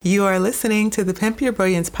You are listening to the Pimp Your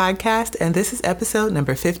Brilliance podcast, and this is episode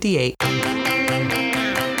number 58.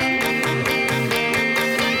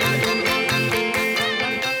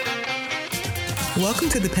 Welcome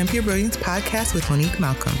to the Pimp Your Brilliance podcast with Monique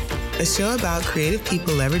Malcolm, a show about creative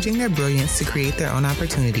people leveraging their brilliance to create their own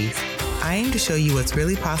opportunities. I aim to show you what's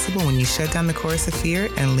really possible when you shut down the chorus of fear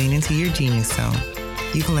and lean into your genius zone.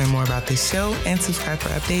 You can learn more about this show and subscribe for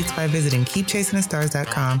updates by visiting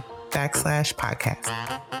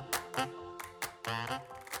keepchasingthestars.com/podcast.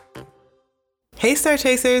 Hey Star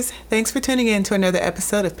Chasers, thanks for tuning in to another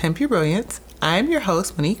episode of Pimp Your Brilliance. I'm your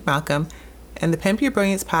host, Monique Malcolm, and the Pimp Your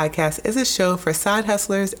Brilliance podcast is a show for side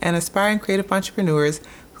hustlers and aspiring creative entrepreneurs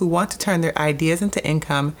who want to turn their ideas into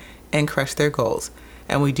income and crush their goals.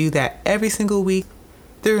 And we do that every single week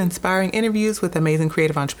through inspiring interviews with amazing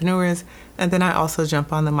creative entrepreneurs, and then I also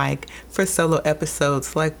jump on the mic for solo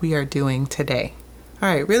episodes like we are doing today. All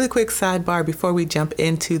right, really quick sidebar before we jump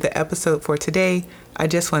into the episode for today. I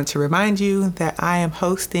just wanted to remind you that I am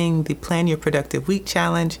hosting the Plan Your Productive Week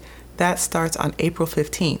Challenge. That starts on April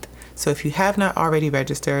 15th. So if you have not already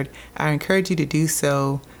registered, I encourage you to do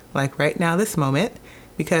so like right now, this moment,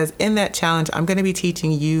 because in that challenge, I'm going to be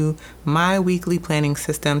teaching you my weekly planning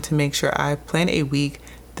system to make sure I plan a week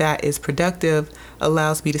that is productive,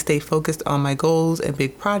 allows me to stay focused on my goals and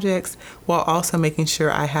big projects, while also making sure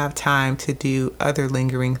I have time to do other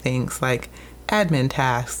lingering things like admin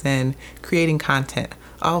tasks and creating content,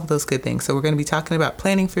 all of those good things. So we're going to be talking about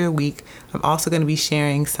planning for your week. I'm also going to be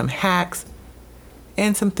sharing some hacks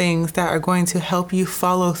and some things that are going to help you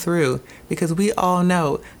follow through, because we all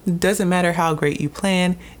know it doesn't matter how great you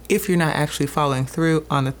plan if you're not actually following through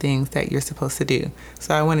on the things that you're supposed to do.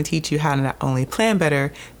 So I want to teach you how to not only plan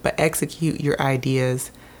better, but execute your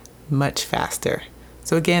ideas much faster.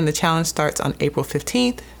 So again, the challenge starts on April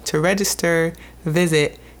 15th. To register,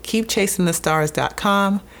 visit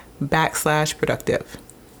keepchasingthestars.com/productive.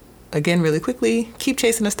 Again, really quickly,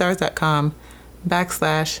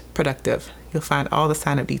 keepchasingthestars.com/productive. You'll find all the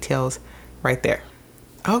sign-up details right there.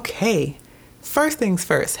 Okay, first things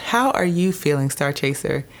first, how are you feeling, Star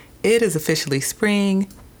Chaser? It is officially spring.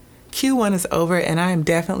 Q1 is over, and I am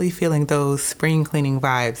definitely feeling those spring cleaning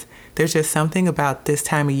vibes. There's just something about this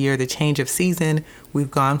time of year, the change of season.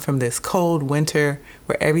 We've gone from this cold winter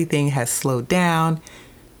where everything has slowed down.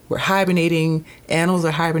 We're hibernating, animals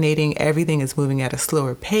are hibernating, everything is moving at a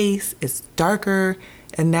slower pace, it's darker,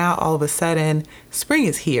 and now all of a sudden, spring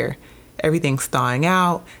is here. Everything's thawing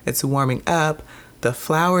out, it's warming up, the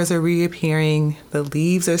flowers are reappearing, the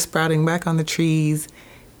leaves are sprouting back on the trees.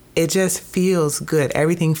 It just feels good.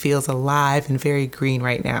 Everything feels alive and very green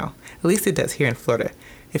right now. At least it does here in Florida.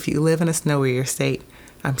 If you live in a snowier state,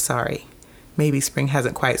 I'm sorry. Maybe spring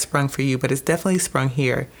hasn't quite sprung for you, but it's definitely sprung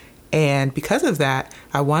here. And because of that,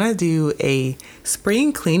 I want to do a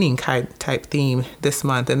spring cleaning type theme this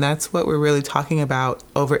month. And that's what we're really talking about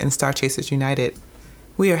over in Star Chasers United.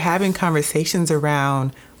 We are having conversations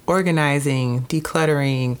around organizing,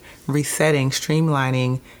 decluttering, resetting,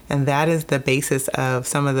 streamlining, and that is the basis of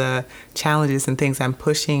some of the challenges and things I'm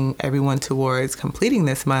pushing everyone towards completing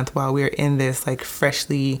this month while we're in this like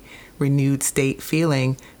freshly renewed state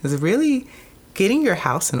feeling, is really getting your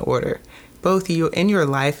house in order, both you in your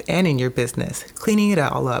life and in your business, cleaning it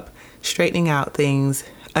all up, straightening out things,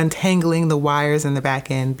 untangling the wires in the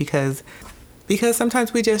back end, because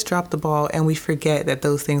sometimes we just drop the ball and we forget that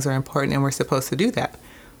those things are important and we're supposed to do that.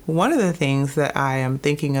 One of the things that I am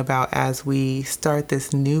thinking about as we start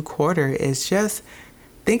this new quarter is just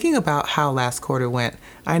thinking about how last quarter went.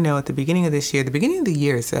 I know at the beginning of this year, the beginning of the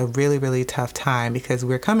year is a really, really tough time because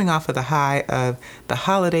we're coming off of the high of the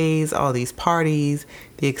holidays, all these parties,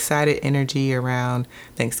 the excited energy around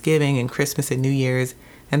Thanksgiving and Christmas and New Year's.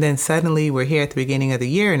 And then suddenly we're here at the beginning of the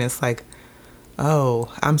year and it's like,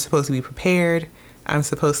 oh, I'm supposed to be prepared. I'm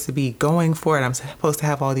supposed to be going for it. I'm supposed to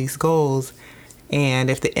have all these goals. And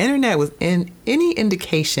if the internet was in any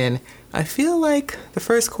indication, I feel like the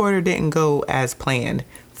first quarter didn't go as planned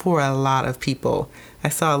for a lot of people. I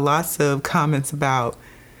saw lots of comments about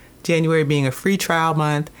January being a free trial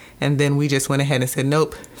month, and then we just went ahead and said,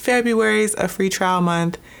 nope, February's a free trial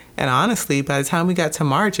month. And honestly, by the time we got to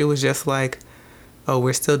March, it was just like, oh,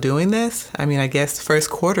 we're still doing this? I mean, I guess the first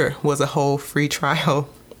quarter was a whole free trial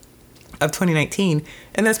of 2019,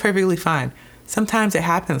 and that's perfectly fine. Sometimes it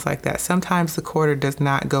happens like that. Sometimes the quarter does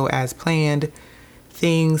not go as planned.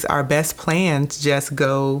 Our best plans just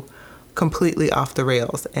go completely off the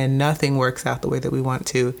rails and nothing works out the way that we want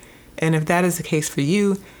to. And if that is the case for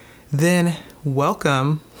you, then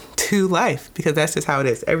welcome to life, because that's just how it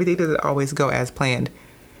is. Everything doesn't always go as planned.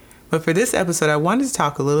 But for this episode, I wanted to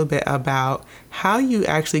talk a little bit about how you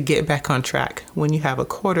actually get back on track when you have a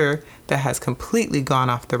quarter that has completely gone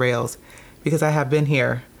off the rails, because I have been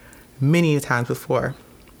here many times before.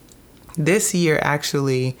 This year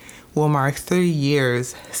actually will mark 3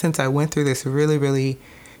 years since I went through this really, really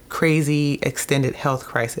crazy extended health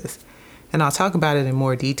crisis. And I'll talk about it in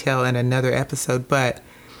more detail in another episode, but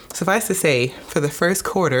suffice to say, for the first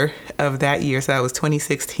quarter of that year, so that was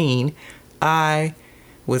 2016, I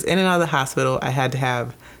was in and out of the hospital. I had to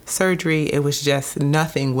have surgery. It was just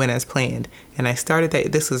nothing went as planned. And I started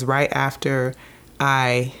that, this was right after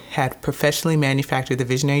I had professionally manufactured the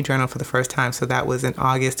Visionary Journal for the first time. So that was in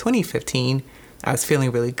August 2015. I was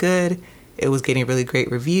feeling really good. It was getting really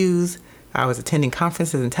great reviews. I was attending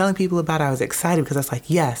conferences and telling people about it. I was excited because I was like,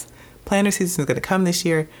 yes, planner season is going to come this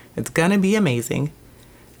year. It's going to be amazing.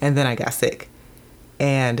 And then I got sick.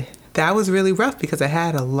 And that was really rough because I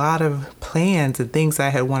had a lot of plans and things I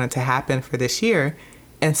had wanted to happen for this year.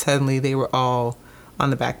 And suddenly they were all on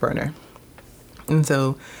the back burner. And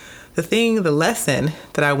so the lesson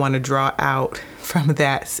that I want to draw out from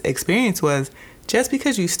that experience was just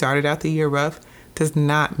because you started out the year rough does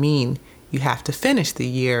not mean you have to finish the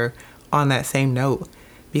year on that same note.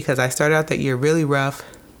 Because I started out that year really rough,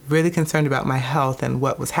 really concerned about my health and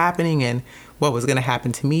what was happening and what was going to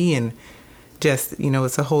happen to me, and just,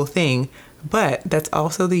 it's a whole thing. But that's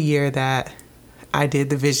also the year that I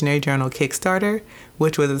did the Visionary Journal Kickstarter,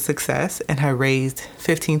 which was a success, and I raised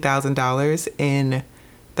 $15,000 in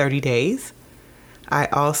 30 days. I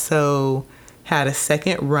also had a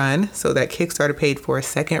second run, so that Kickstarter paid for a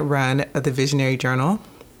second run of the Visionary Journal,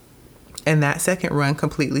 and that second run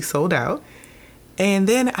completely sold out. And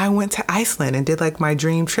then I went to Iceland and did like my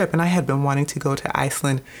dream trip, and I had been wanting to go to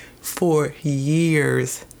Iceland for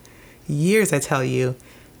years, I tell you.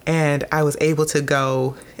 And I was able to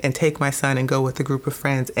go and take my son and go with a group of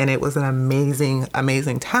friends, and it was an amazing,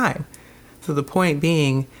 amazing time. So the point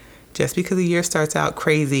being, just because the year starts out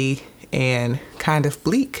crazy and kind of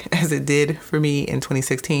bleak as it did for me in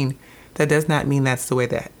 2016, that does not mean that's the way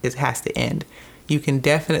that it has to end. You can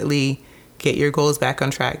definitely get your goals back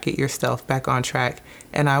on track, get yourself back on track.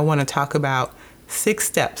 And I want to talk about 6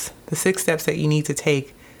 steps, the 6 steps that you need to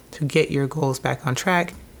take to get your goals back on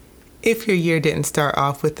track if your year didn't start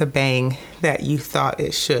off with the bang that you thought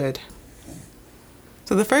it should.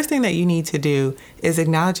 So the first thing that you need to do is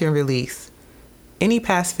acknowledge and release any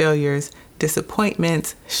past failures,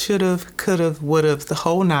 disappointments, should've, could've, would've, the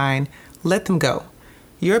whole 9. Let them go.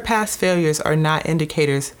 Your past failures are not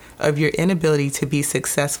indicators of your inability to be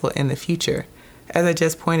successful in the future. As I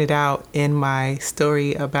just pointed out in my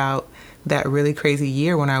story about that really crazy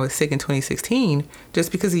year when I was sick in 2016,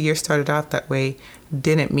 just because the year started out that way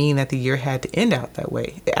didn't mean that the year had to end out that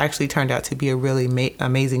way. It actually turned out to be a really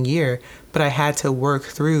amazing year, but I had to work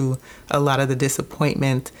through a lot of the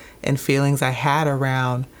disappointment and feelings I had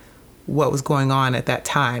around what was going on at that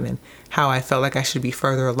time and how I felt like I should be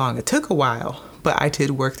further along. It took a while, but I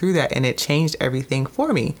did work through that, and it changed everything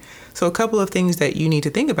for me. So a couple of things that you need to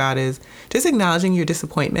think about is just acknowledging your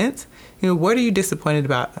disappointments. What are you disappointed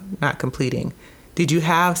about not completing? Did you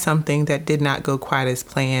have something that did not go quite as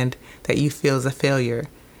planned that you feel is a failure?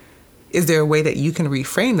 Is there a way that you can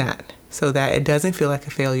reframe that so that it doesn't feel like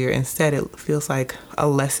a failure? Instead, it feels like a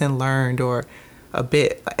lesson learned or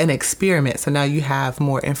an experiment. So now you have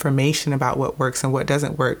more information about what works and what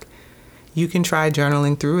doesn't work. You can try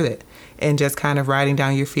journaling through it and just kind of writing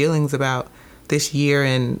down your feelings about this year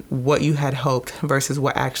and what you had hoped versus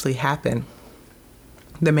what actually happened.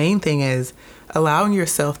 The main thing is allowing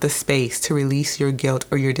yourself the space to release your guilt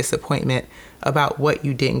or your disappointment about what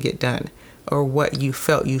you didn't get done or what you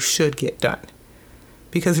felt you should get done.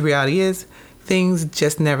 Because the reality is, things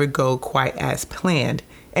just never go quite as planned,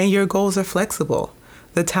 and your goals are flexible.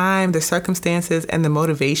 The time, the circumstances, and the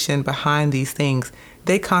motivation behind these things,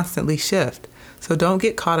 they constantly shift. So don't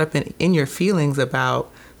get caught up in your feelings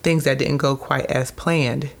about things that didn't go quite as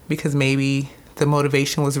planned, because maybe the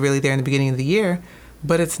motivation was really there in the beginning of the year,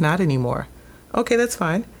 but it's not anymore. Okay, that's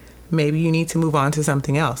fine. Maybe you need to move on to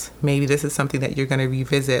something else. Maybe this is something that you're going to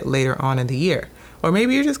revisit later on in the year. Or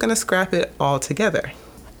maybe you're just going to scrap it all together.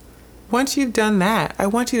 Once you've done that, I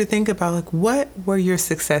want you to think about what were your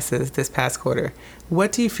successes this past quarter?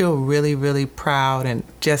 What do you feel really, really proud and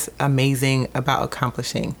just amazing about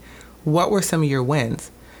accomplishing? What were some of your wins?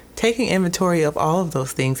 Taking inventory of all of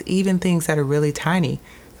those things, even things that are really tiny.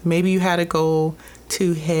 Maybe you had a goal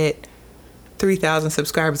to hit 3,000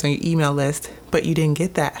 subscribers on your email list, but you didn't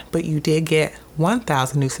get that. But you did get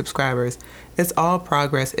 1,000 new subscribers. It's all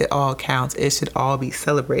progress. It all counts. It should all be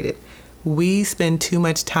celebrated. We spend too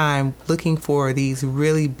much time looking for these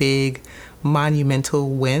really big monumental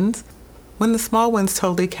wins when the small wins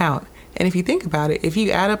totally count. And if you think about it, if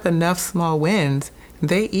you add up enough small wins,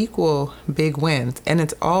 they equal big wins, and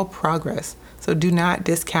it's all progress. So do not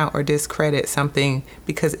discount or discredit something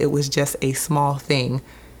because it was just a small thing,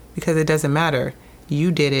 because it doesn't matter.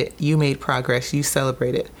 You did it, you made progress, you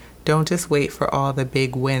celebrate it. Don't just wait for all the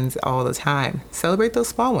big wins all the time. Celebrate those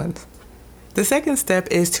small ones. The second step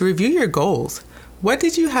is to review your goals. What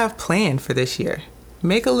did you have planned for this year?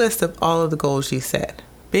 Make a list of all of the goals you set.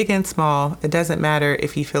 Big and small, it doesn't matter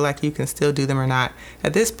if you feel like you can still do them or not.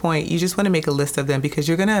 At this point, you just want to make a list of them because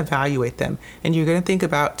you're going to evaluate them and you're going to think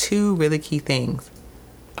about two really key things.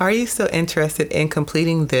 Are you still interested in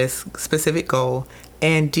completing this specific goal?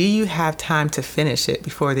 And do you have time to finish it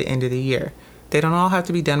before the end of the year? They don't all have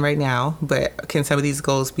to be done right now, but can some of these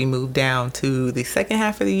goals be moved down to the second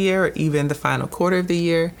half of the year or even the final quarter of the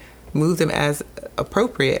year? Move them as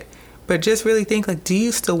appropriate. But just really think, like, do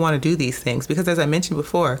you still want to do these things? Because as I mentioned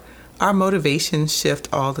before, our motivations shift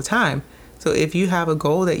all the time. So if you have a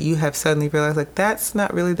goal that you have suddenly realized, like, that's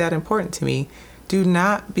not really that important to me, do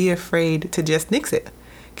not be afraid to just nix it.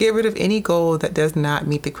 Get rid of any goal that does not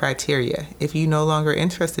meet the criteria. If you're no longer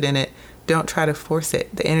interested in it, don't try to force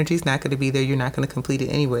it. The energy's not going to be there. You're not going to complete it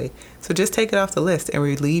anyway. So just take it off the list and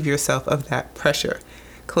relieve yourself of that pressure.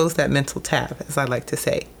 Close that mental tab, as I like to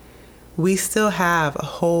say. We still have a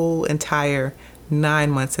whole entire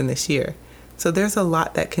 9 months in this year. So there's a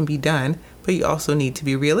lot that can be done, but you also need to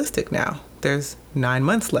be realistic now. There's 9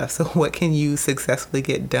 months left. So what can you successfully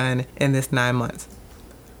get done in this 9 months?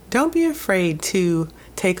 Don't be afraid to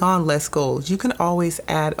take on less goals. You can always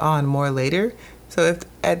add on more later. So if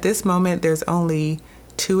at this moment there's only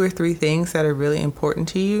 2 or 3 things that are really important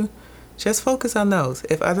to you, just focus on those.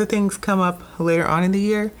 If other things come up later on in the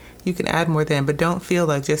year, you can add more then, but don't feel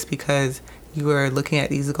like just because you are looking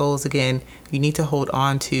at these goals again, you need to hold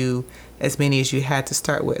on to as many as you had to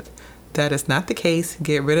start with. That is not the case.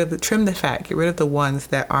 Trim the fat, get rid of the ones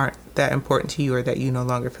that aren't that important to you or that you no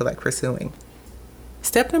longer feel like pursuing.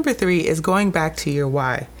 Step number 3 is going back to your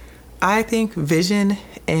why. I think vision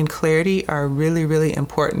and clarity are really, really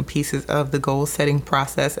important pieces of the goal setting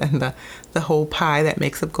process and the whole pie that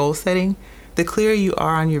makes up goal setting. The clearer you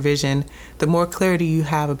are on your vision, the more clarity you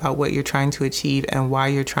have about what you're trying to achieve and why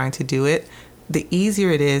you're trying to do it, the easier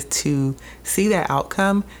it is to see that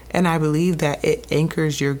outcome. And I believe that it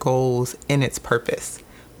anchors your goals in its purpose.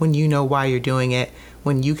 When you know why you're doing it,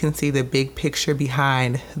 when you can see the big picture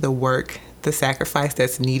behind the work, the sacrifice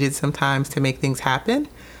that's needed sometimes to make things happen.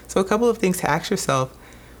 So a couple of things to ask yourself.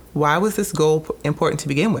 Why was this goal important to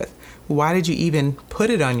begin with? Why did you even put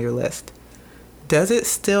it on your list? Does it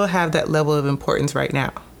still have that level of importance right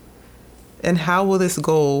now? And how will this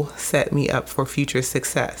goal set me up for future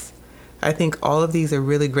success? I think all of these are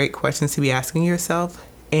really great questions to be asking yourself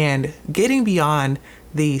and getting beyond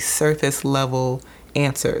the surface level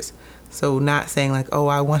answers. So not saying like, oh,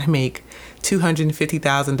 I want to make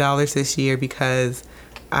 $250,000 this year because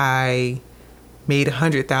I made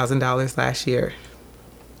 $100,000 last year.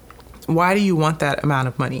 Why do you want that amount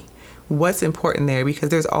of money? What's important there? Because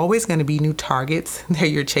there's always going to be new targets that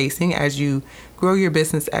you're chasing as you grow your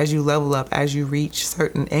business, as you level up, as you reach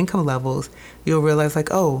certain income levels. You'll realize like,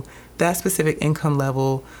 oh, that specific income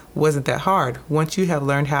level wasn't that hard. Once you have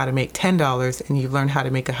learned how to make $10 and you've learned how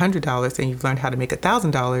to make $100 and you've learned how to make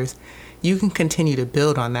 $1,000, you can continue to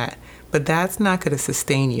build on that. But that's not going to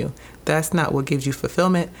sustain you. That's not what gives you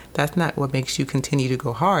fulfillment. That's not what makes you continue to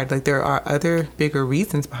go hard. Like there are other bigger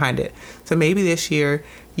reasons behind it. So maybe this year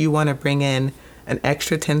you want to bring in an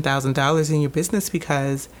extra $10,000 in your business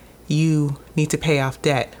because you need to pay off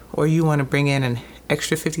debt, or you want to bring in an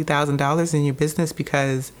extra $50,000 in your business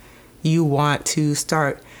because you want to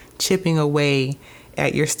start chipping away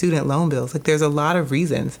at your student loan bills. Like there's a lot of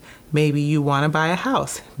reasons. Maybe you want to buy a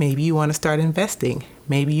house. Maybe you want to start investing.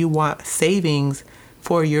 Maybe you want savings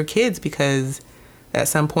for your kids because at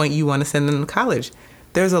some point you want to send them to college.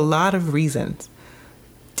 There's a lot of reasons.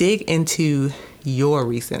 Dig into your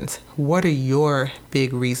reasons. What are your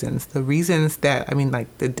big reasons? The reasons that,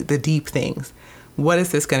 like the deep things. What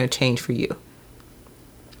is this going to change for you?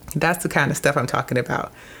 That's the kind of stuff I'm talking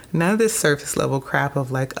about. None of this surface level crap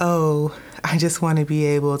of like, oh, I just want to be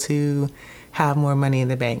able to have more money in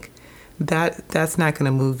the bank. That's not going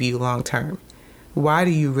to move you long term. Why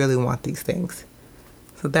do you really want these things?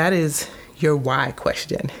 So that is your why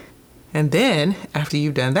question. And then after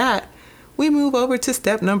you've done that, we move over to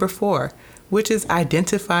step number 4, which is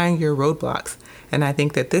identifying your roadblocks. And I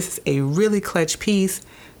think that this is a really clutch piece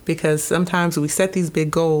because sometimes we set these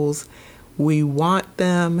big goals, we want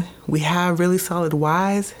them, we have really solid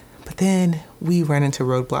whys, but then we run into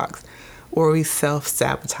roadblocks or we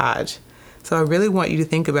self-sabotage. So I really want you to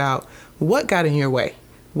think about what got in your way.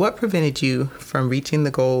 What prevented you from reaching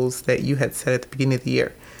the goals that you had set at the beginning of the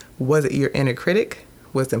year? Was it your inner critic?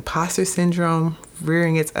 Was imposter syndrome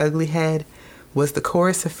rearing its ugly head? Was the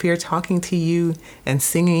chorus of fear talking to you and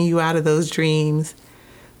singing you out of those dreams?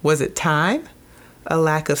 Was it time? A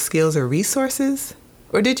lack of skills or resources?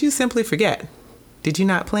 Or did you simply forget? Did you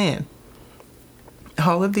not plan?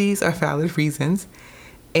 All of these are valid reasons,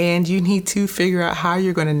 and you need to figure out how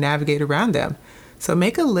you're going to navigate around them. So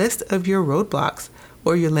make a list of your roadblocks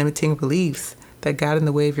or your limiting beliefs that got in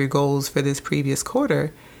the way of your goals for this previous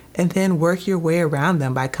quarter, and then work your way around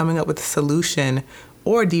them by coming up with a solution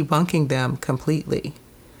or debunking them completely.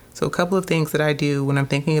 So a couple of things that I do when I'm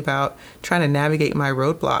thinking about trying to navigate my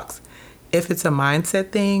roadblocks. If it's a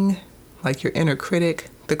mindset thing, like your inner critic,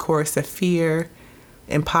 the chorus of fear,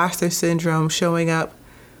 imposter syndrome showing up,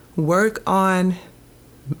 work on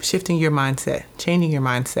shifting your mindset, changing your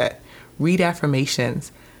mindset. Read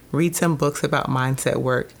affirmations, read some books about mindset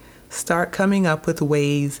work. Start coming up with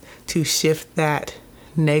ways to shift that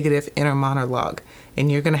negative inner monologue.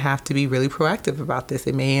 And you're going to have to be really proactive about this.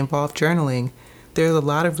 It may involve journaling. There's a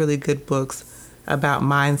lot of really good books about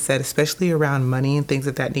mindset, especially around money and things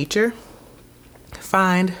of that nature.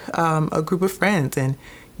 Find a group of friends and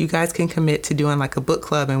you guys can commit to doing like a book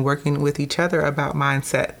club and working with each other about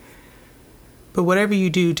mindset. But whatever you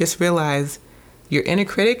do, just realize your inner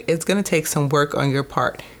critic is going to take some work on your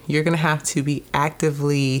part. You're going to have to be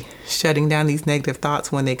actively shutting down these negative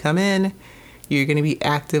thoughts when they come in. You're going to be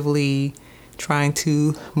actively trying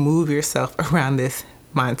to move yourself around this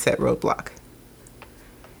mindset roadblock.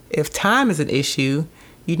 If time is an issue,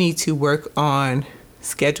 you need to work on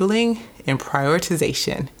scheduling and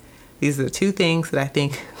prioritization. These are the two things that I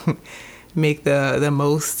think make the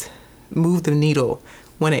most move the needle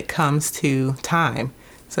when it comes to time.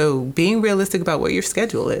 So being realistic about what your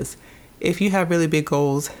schedule is. If you have really big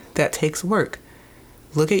goals, that takes work.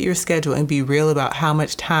 Look at your schedule and be real about how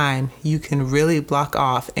much time you can really block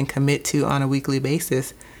off and commit to on a weekly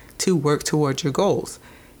basis to work towards your goals.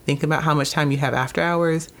 Think about how much time you have after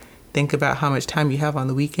hours. Think about how much time you have on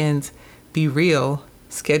the weekends. Be real,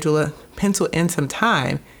 pencil in some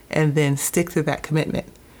time, and then stick to that commitment.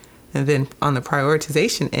 And then on the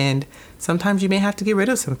prioritization end, sometimes you may have to get rid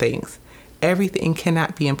of some things. Everything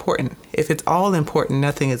cannot be important. If it's all important,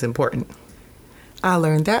 nothing is important. I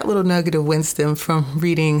learned that little nugget of wisdom from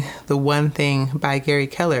reading The One Thing by Gary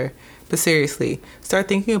Keller. But seriously, start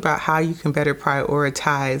thinking about how you can better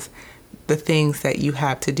prioritize the things that you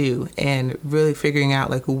have to do and really figuring out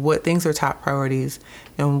like what things are top priorities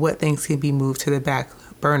and what things can be moved to the back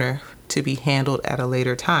burner to be handled at a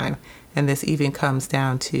later time. And this even comes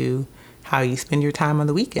down to how you spend your time on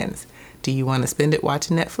the weekends. Do you want to spend it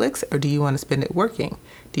watching Netflix or do you want to spend it working?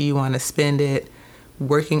 Do you want to spend it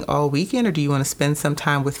working all weekend or do you want to spend some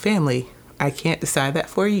time with family? I can't decide that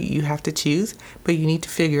for you. You have to choose, but you need to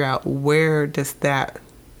figure out where does that,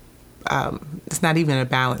 it's not even a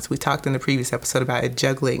balance. We talked in the previous episode about it,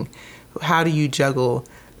 juggling. How do you juggle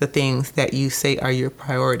the things that you say are your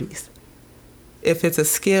priorities? If it's a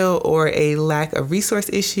skill or a lack of resource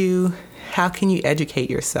issue, how can you educate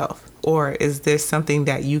yourself? Or is there something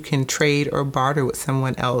that you can trade or barter with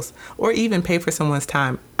someone else or even pay for someone's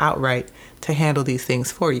time outright to handle these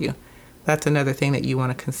things for you? That's another thing that you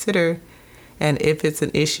want to consider. And if it's an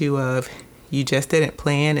issue of you just didn't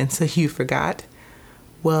plan and so you forgot,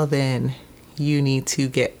 well then you need to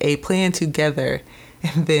get a plan together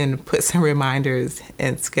and then put some reminders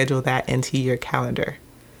and schedule that into your calendar.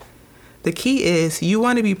 The key is you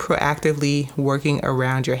want to be proactively working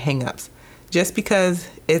around your hangups. Just because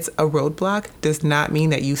it's a roadblock does not mean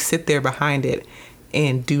that you sit there behind it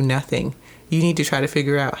and do nothing. You need to try to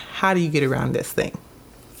figure out how do you get around this thing.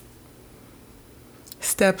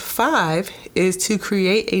 Step 5 is to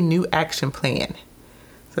create a new action plan.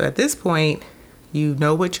 So at this point, you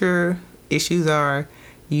know what your issues are,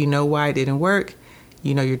 you know why it didn't work,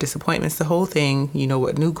 you know your disappointments, the whole thing, you know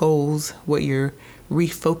what new goals, what your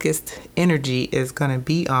refocused energy is going to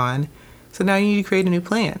be on. So now you need to create a new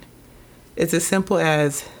plan. It's as simple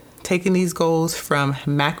as taking these goals from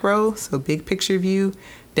macro, so big picture view,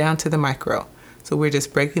 down to the micro. So we're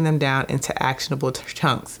just breaking them down into actionable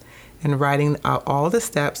chunks and writing out all the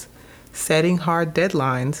steps, setting hard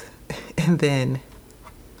deadlines, and then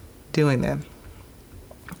doing them.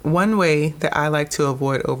 One way that I like to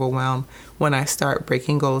avoid overwhelm when I start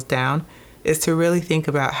breaking goals down is to really think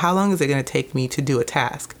about how long is it going to take me to do a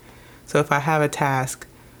task. So if I have a task,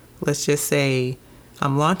 let's just say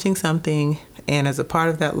I'm launching something, and as a part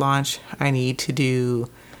of that launch, I need to do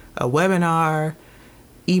a webinar,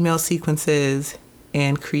 email sequences,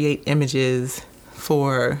 and create images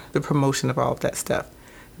for the promotion of all of that stuff.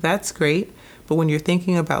 That's great. But when you're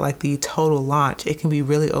thinking about like the total launch, it can be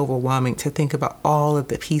really overwhelming to think about all of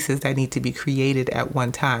the pieces that need to be created at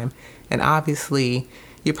one time. And obviously,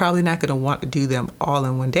 you're probably not going to want to do them all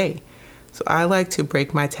in one day. So I like to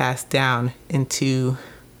break my tasks down into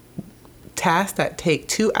tasks that take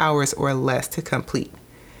 2 hours or less to complete.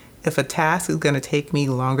 If a task is going to take me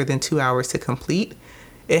longer than 2 hours to complete,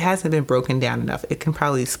 it hasn't been broken down enough. It can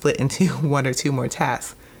probably split into 1 or 2 more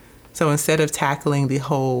tasks. So instead of tackling the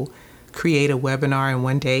whole create a webinar in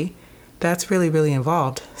one day, that's really, really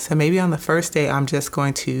involved. So maybe on the first day, I'm just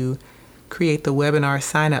going to create the webinar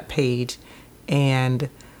sign up page and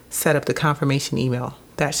set up the confirmation email.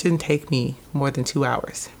 That shouldn't take me more than 2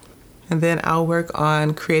 hours. And then I'll work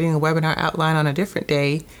on creating a webinar outline on a different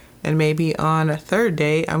day. And maybe on a third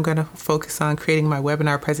day, I'm going to focus on creating my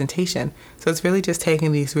webinar presentation. So it's really just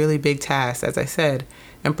taking these really big tasks, as I said,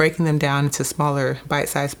 and breaking them down into smaller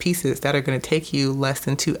bite-sized pieces that are going to take you less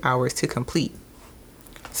than 2 hours to complete.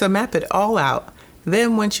 So map it all out.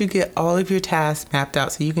 Then once you get all of your tasks mapped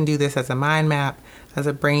out, so you can do this as a mind map, as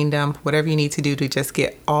a brain dump, whatever you need to do to just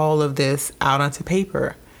get all of this out onto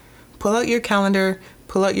paper, pull out your calendar,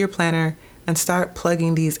 pull out your planner, and start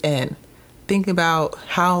plugging these in. Think about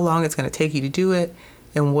how long it's going to take you to do it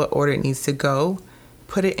and what order it needs to go.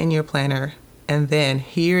 Put it in your planner. And then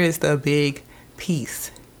here is the big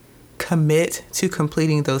piece. Commit to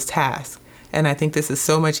completing those tasks. And I think this is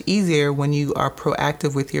so much easier when you are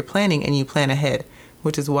proactive with your planning and you plan ahead,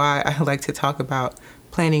 which is why I like to talk about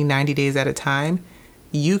planning 90 days at a time.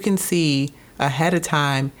 You can see ahead of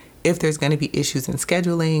time if there's going to be issues in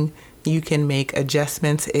scheduling. You can make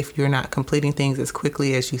adjustments if you're not completing things as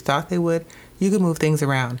quickly as you thought they would. You can move things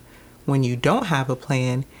around. When you don't have a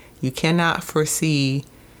plan, you cannot foresee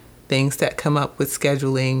things that come up with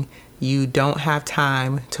scheduling. You don't have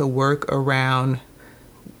time to work around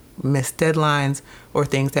missed deadlines or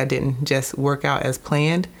things that didn't just work out as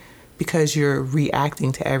planned because you're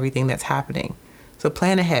reacting to everything that's happening. So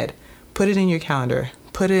plan ahead. Put it in your calendar.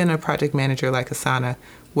 Put it in a project manager like Asana.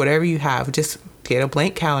 Whatever you have, just get a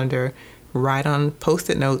blank calendar, write on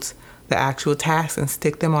Post-it notes the actual tasks and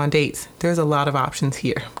stick them on dates. There's a lot of options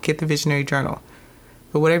here. Get the visionary journal.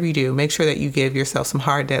 But whatever you do, make sure that you give yourself some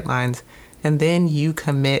hard deadlines and then you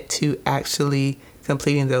commit to actually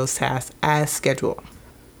completing those tasks as scheduled.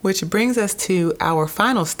 Which brings us to our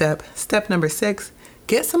final step, step number 6,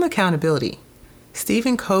 get some accountability.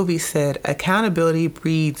 Stephen Covey said, accountability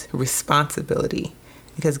breeds responsibility.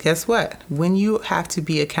 Because guess what? When you have to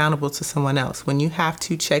be accountable to someone else, when you have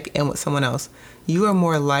to check in with someone else, you are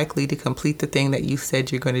more likely to complete the thing that you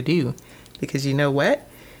said you're going to do. Because you know what?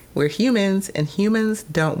 We're humans and humans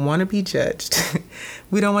don't want to be judged.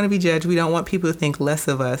 We don't want to be judged. We don't want people to think less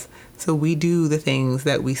of us. So we do the things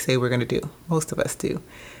that we say we're going to do. Most of us do.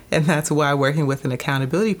 And that's why working with an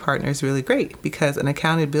accountability partner is really great, because an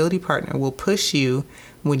accountability partner will push you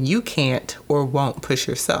when you can't or won't push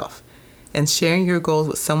yourself. And sharing your goals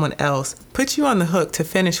with someone else puts you on the hook to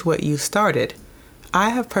finish what you started. I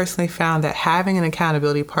have personally found that having an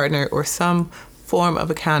accountability partner or some form of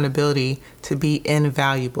accountability to be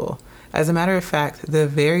invaluable. As a matter of fact, the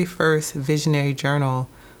very first visionary journal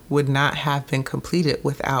would not have been completed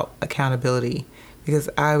without accountability, because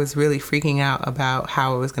I was really freaking out about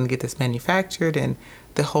how I was going to get this manufactured and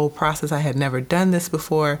the whole process. I had never done this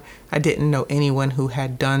before. I didn't know anyone who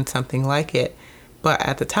had done something like it. But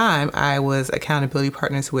at the time, I was accountability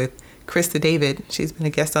partners with Krista David. She's been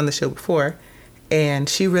a guest on the show before, and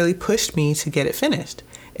she really pushed me to get it finished.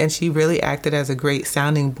 And she really acted as a great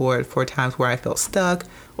sounding board for times where I felt stuck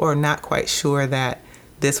or not quite sure that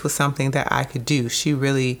this was something that I could do. She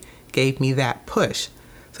really gave me that push.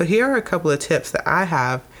 So here are a couple of tips that I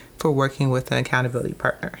have for working with an accountability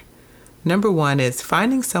partner. Number 1 is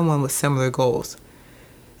finding someone with similar goals.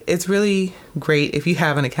 It's really great if you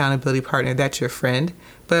have an accountability partner that's your friend,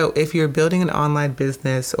 but if you're building an online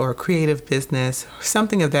business or a creative business or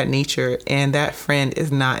something of that nature and that friend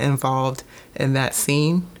is not involved in that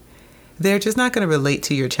scene, they're just not going to relate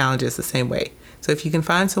to your challenges the same way. So if you can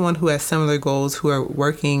find someone who has similar goals, who are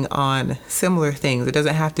working on similar things, it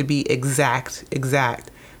doesn't have to be exact,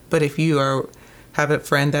 but if you have a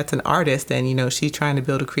friend that's an artist and she's trying to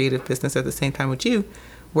build a creative business at the same time with you,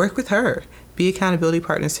 work with her. Be accountability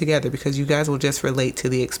partners together, because you guys will just relate to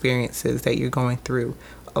the experiences that you're going through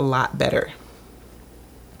a lot better.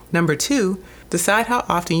 Number 2, decide how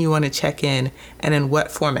often you want to check in and in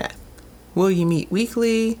what format. Will you meet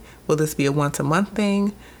weekly? Will this be a once-a-month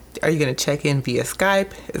thing? Are you going to check in via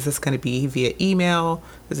Skype? Is this going to be via email?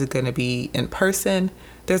 Is it going to be in person?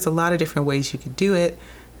 There's a lot of different ways you could do it.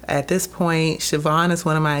 At this point, Siobhan is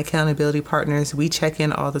one of my accountability partners. We check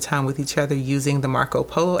in all the time with each other using the Marco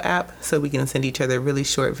Polo app so we can send each other really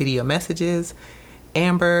short video messages.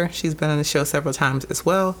 Amber, she's been on the show several times as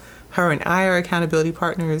well. Her and I are accountability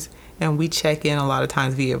partners, and we check in a lot of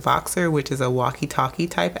times via Voxer, which is a walkie-talkie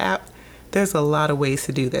type app. There's a lot of ways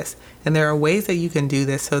to do this, and there are ways that you can do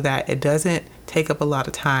this so that it doesn't take up a lot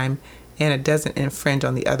of time and it doesn't infringe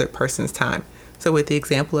on the other person's time. So with the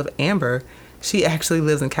example of Amber, she actually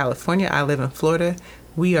lives in California. I live in Florida.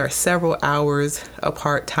 We are several hours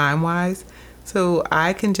apart time-wise. So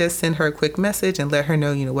I can just send her a quick message and let her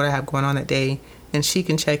know, what I have going on that day. And she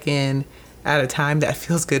can check in at a time that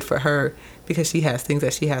feels good for her because she has things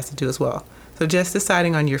that she has to do as well. So just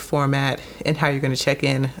deciding on your format and how you're going to check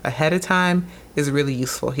in ahead of time is really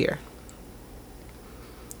useful here.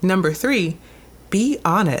 Number 3, be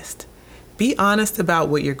honest. Be honest about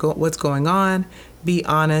what's going on. Be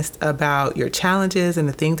honest about your challenges and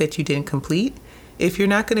the things that you didn't complete. If you're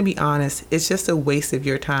not going to be honest, it's just a waste of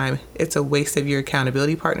your time. It's a waste of your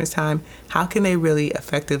accountability partner's time. How can they really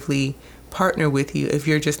effectively partner with you if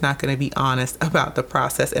you're just not going to be honest about the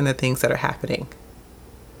process and the things that are happening?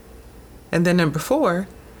 And then number 4,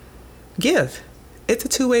 give. It's a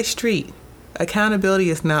two-way street. Accountability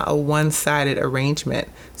is not a one-sided arrangement.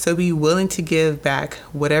 So be willing to give back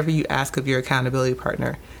whatever you ask of your accountability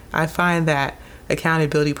partner. I find that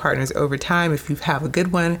accountability partners over time, if you have a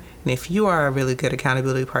good one, and if you are a really good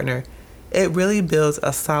accountability partner, it really builds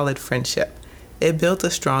a solid friendship. It builds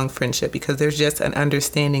a strong friendship because there's just an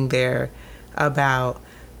understanding there about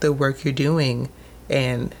the work you're doing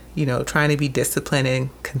and, trying to be disciplined and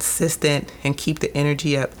consistent and keep the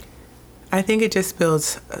energy up. I think it just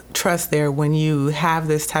builds trust there when you have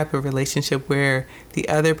this type of relationship where the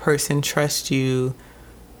other person trusts you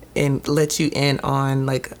and lets you in on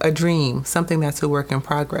like a dream, something that's a work in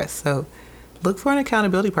progress. So look for an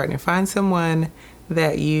accountability partner. Find someone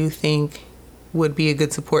that you think would be a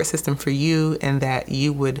good support system for you and that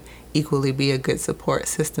you would equally be a good support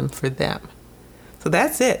system for them. So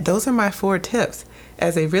that's it. Those are my 4 tips.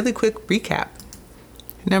 As a really quick recap,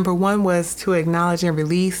 number 1 was to acknowledge and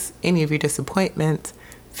release any of your disappointments,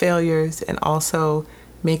 failures, and also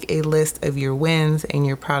make a list of your wins and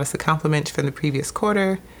your proudest accomplishments from the previous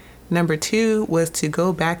quarter. Number 2 was to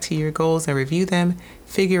go back to your goals and review them.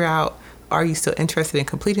 Figure out, are you still interested in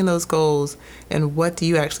completing those goals? And what do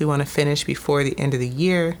you actually want to finish before the end of the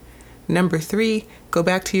year? Number 3, go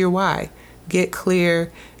back to your why. Get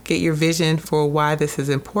clear, get your vision for why this is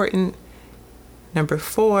important. Number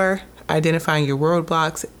 4, identifying your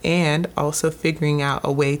roadblocks and also figuring out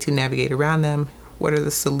a way to navigate around them. What are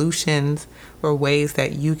the solutions or ways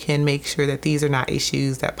that you can make sure that these are not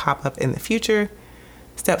issues that pop up in the future?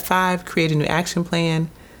 Step 5, create a new action plan.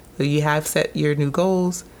 So you have set your new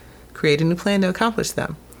goals, create a new plan to accomplish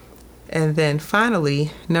them. And then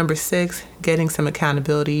finally, number 6, getting some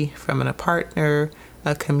accountability from a partner,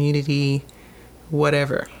 a community,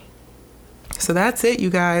 whatever. So that's it,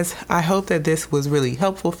 you guys. I hope that this was really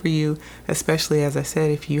helpful for you, especially as I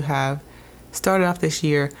said, if you have started off this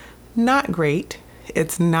year not great.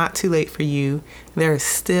 It's not too late for you. There is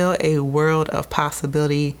still a world of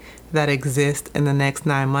possibility that exists in the next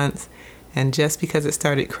 9 months. And just because it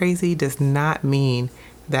started crazy does not mean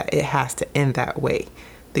that it has to end that way.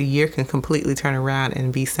 The year can completely turn around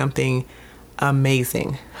and be something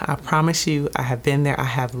amazing. I promise you, I have been there. I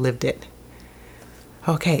have lived it.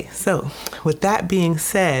 Okay, so with that being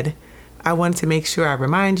said, I wanted to make sure I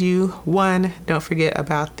remind you, 1, don't forget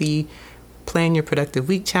about the Plan Your Productive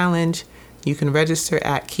Week Challenge. You can register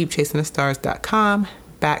at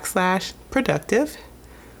keepchasingthestars.com/productive.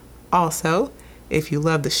 Also, if you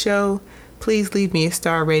love the show, please leave me a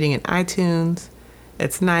star rating in iTunes.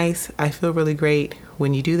 It's nice. I feel really great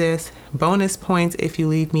when you do this. Bonus points if you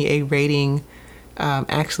leave me a rating,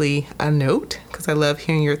 actually a note, because I love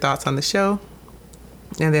hearing your thoughts on the show.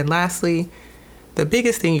 And then lastly, the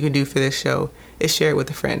biggest thing you can do for this show is share it with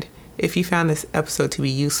a friend. If you found this episode to be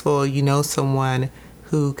useful, you know someone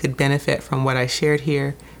who could benefit from what I shared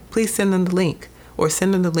here, please send them the link or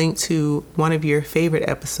send them the link to one of your favorite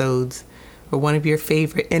episodes or one of your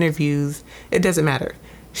favorite interviews. It doesn't matter.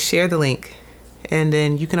 Share the link. And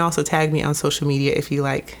then you can also tag me on social media if you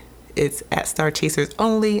like. It's at Star Chasers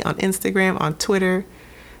Only on Instagram, on Twitter.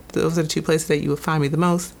 Those are the 2 places that you will find me the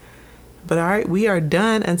most. But all right, we are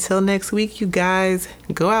done. Until next week, you guys,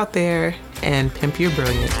 go out there and pimp your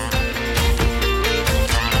brilliance.